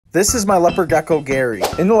This is my Leopard Gecko Gary.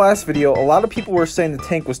 In the last video, a lot of people were saying the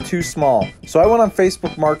tank was too small, so I went on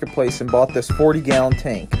Facebook Marketplace and bought this 40-gallon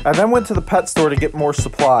tank. I then went to the pet store to get more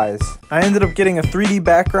supplies. I ended up getting a 3D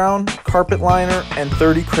background, carpet liner, and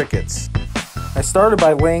 30 crickets. I started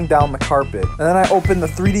by laying down the carpet, and then I opened the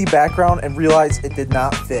 3D background and realized it did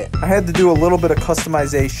not fit. I had to do a little bit of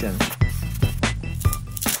customization.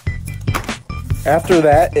 After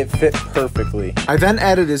that, it fit perfectly. I then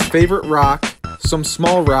added his favorite rock, some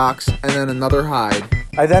small rocks, and then another hide.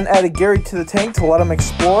 I then added Gary to the tank to let him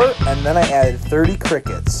explore, and then I added 30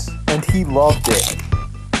 crickets. And he loved it.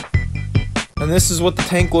 And this is what the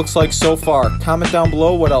tank looks like so far. Comment down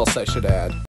below what else I should add.